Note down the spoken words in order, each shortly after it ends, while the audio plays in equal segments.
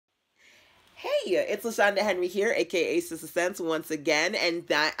Hey, it's LaShanda Henry here, aka Sister Sense, once again, and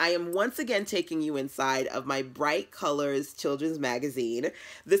that I am once again taking you inside of my Bright Colors children's magazine.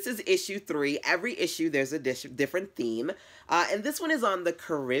 This is issue 3. Every issue there's a different theme, and this one is on the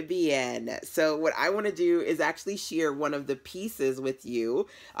Caribbean. So what I want to do is actually share one of the pieces with you.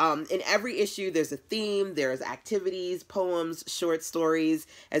 In every issue there's a theme, there's activities, poems, short stories.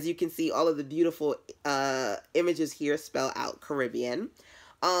 As you can see, all of the beautiful images here spell out Caribbean.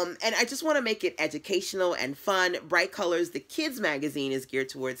 And I just want to make it educational and fun. Bright Colors, the kids magazine, is geared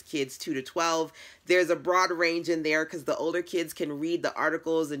towards kids 2 to 12. There's a broad range in there because the older kids can read the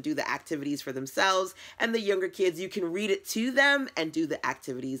articles and do the activities for themselves. And the younger kids, you can read it to them and do the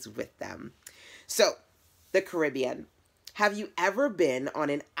activities with them. So, the Caribbean. Have you ever been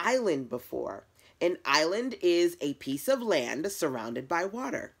on an island before? An island is a piece of land surrounded by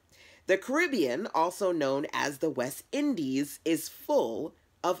water. The Caribbean, also known as the West Indies, is full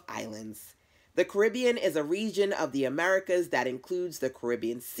of islands. The Caribbean is a region of the Americas that includes the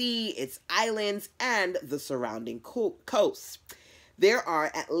Caribbean Sea, its islands, and the surrounding coasts. There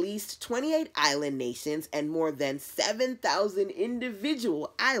are at least 28 island nations and more than 7,000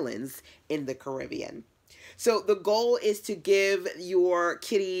 individual islands in the Caribbean. So the goal is to give your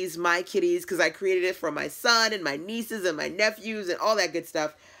kitties, my kitties, because I created it for my son and my nieces and my nephews and all that good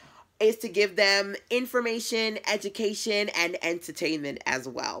stuff, is to give them information, education, and entertainment as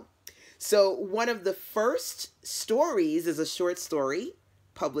well. So one of the first stories is a short story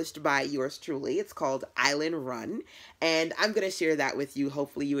published by yours truly. It's called Island Run, and I'm going to share that with you.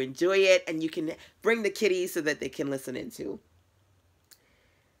 Hopefully you enjoy it, and you can bring the kitties so that they can listen into.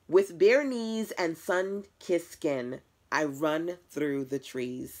 With bare knees and sun-kissed skin, I run through the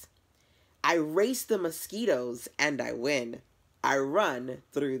trees. I race the mosquitoes, and I win. I run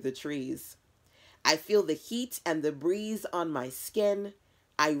through the trees. I feel the heat and the breeze on my skin.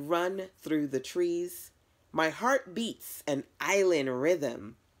 I run through the trees. My heart beats an island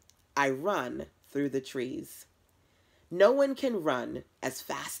rhythm. I run through the trees. No one can run as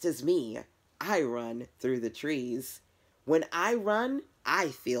fast as me. I run through the trees. When I run, I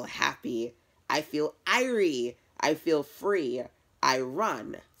feel happy. I feel irie. I feel free. I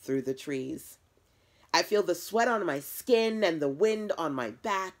run through the trees. I feel the sweat on my skin and the wind on my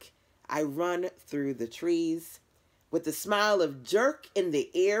back. I run through the trees. With the smile of jerk in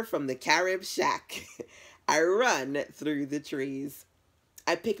the air from the Carib shack, I run through the trees.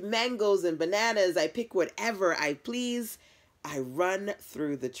 I pick mangoes and bananas. I pick whatever I please. I run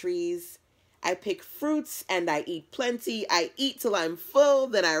through the trees. I pick fruits and I eat plenty. I eat till I'm full,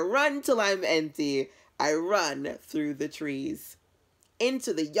 then I run till I'm empty. I run through the trees.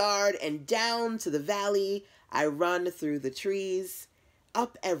 Into the yard and down to the valley, I run through the trees.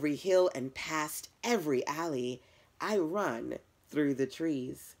 Up every hill and past every alley, I run through the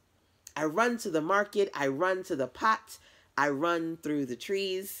trees. I run to the market, I run to the pot, I run through the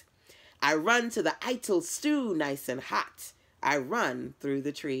trees. I run to the ital stew nice and hot, I run through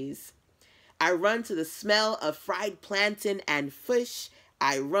the trees. I run to the smell of fried plantain and fish,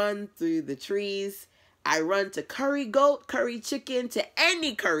 I run through the trees. I run to curry goat, curry chicken, to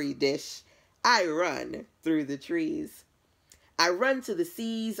any curry dish. I run through the trees. I run to the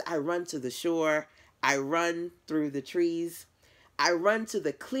seas, I run to the shore. I run through the trees. I run to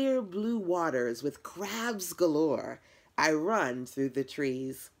the clear blue waters with crabs galore. I run through the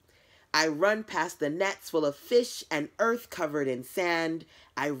trees. I run past the nets full of fish and earth covered in sand.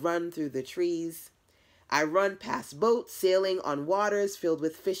 I run through the trees. I run past boats sailing on waters filled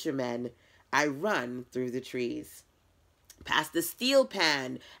with fishermen. I run through the trees. Past the steel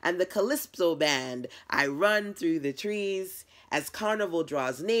pan and the calypso band, I run through the trees. As carnival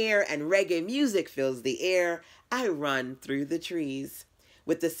draws near and reggae music fills the air, I run through the trees.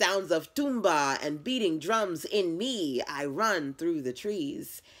 With the sounds of tumba and beating drums in me, I run through the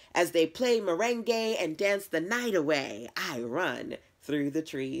trees. As they play merengue and dance the night away, I run through the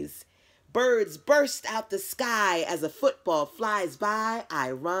trees. Birds burst out the sky as a football flies by.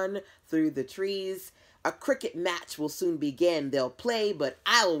 I run through the trees. A cricket match will soon begin. They'll play, but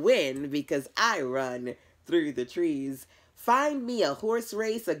I'll win because I run through the trees. Find me a horse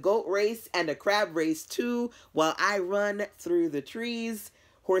race, a goat race, and a crab race too while I run through the trees.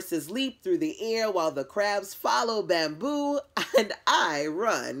 Horses leap through the air while the crabs follow bamboo, and I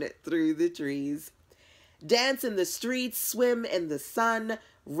run through the trees. Dance in the streets, swim in the sun,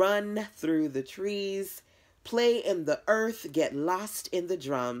 run through the trees. Play in the earth, get lost in the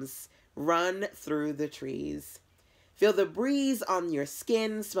drums, run through the trees. Feel the breeze on your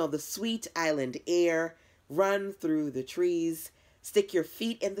skin, smell the sweet island air, run through the trees. Stick your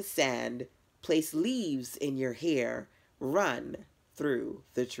feet in the sand, place leaves in your hair, run through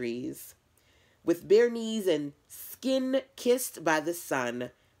the trees. With bare knees and skin kissed by the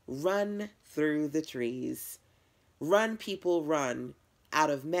sun, run through the trees. Run, people, run. Out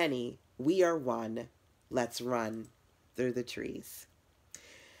of many, we are one. Let's run through the trees.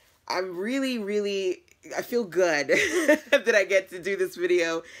 I'm really, I feel good that I get to do this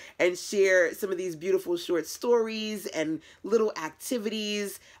video and share some of these beautiful short stories and little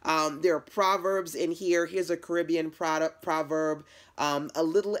activities. There are proverbs in here. Here's a Caribbean proverb. A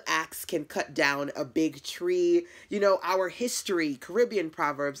little axe can cut down a big tree. You know, our history, Caribbean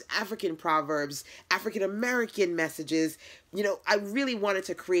proverbs, African American messages. You know, I really wanted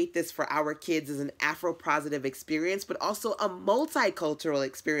to create this for our kids as an Afro-positive experience, but also a multicultural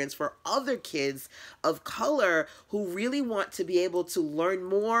experience for other kids of color who really want to be able to learn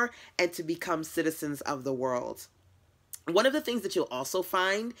more and to become citizens of the world. One of the things that you'll also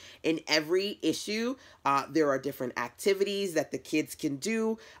find in every issue, there are different activities that the kids can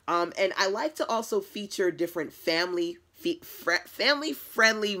do. And I like to also feature different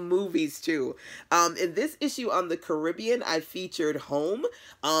family-friendly movies too. In this issue on the Caribbean, I featured Home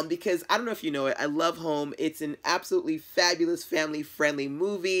because I don't know if you know it. I love Home. It's an absolutely fabulous family-friendly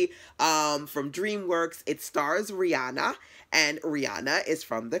movie from DreamWorks. It stars Rihanna, and Rihanna is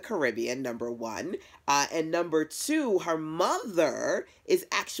from the Caribbean, number one. And number two, her mother is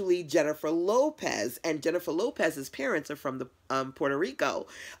actually Jennifer Lopez, and Jennifer Lopez's parents are from the Puerto Rico.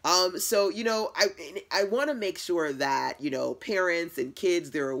 So, you know, I want to make sure that, you know, parents and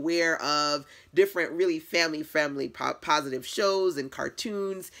kids, they're aware of different really family-friendly positive shows and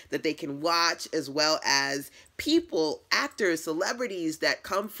cartoons that they can watch, as well as people, actors, celebrities that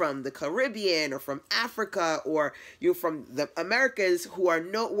come from the Caribbean or from Africa or, you know, from the Americas who are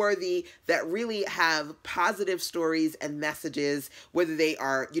noteworthy, that really have positive stories and messages, whether they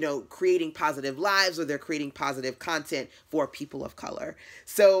are, you know, creating positive lives or they're creating positive content for people of color.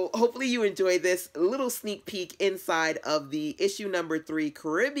 So hopefully you enjoy this little sneak peek inside of the issue number 3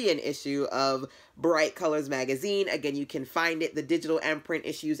 Caribbean issue of Bright Colors magazine. Again, you can find it, the digital and print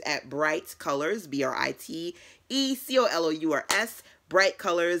issues, at Bright Colors, BRITE-COLOURS,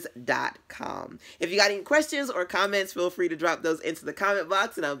 brightcolors.com. If you got any questions or comments, feel free to drop those into the comment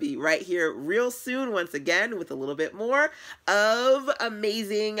box, and I'll be right here real soon once again with a little bit more of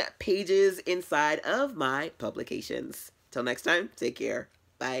amazing pages inside of my publications. Till next time, take care.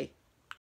 Bye.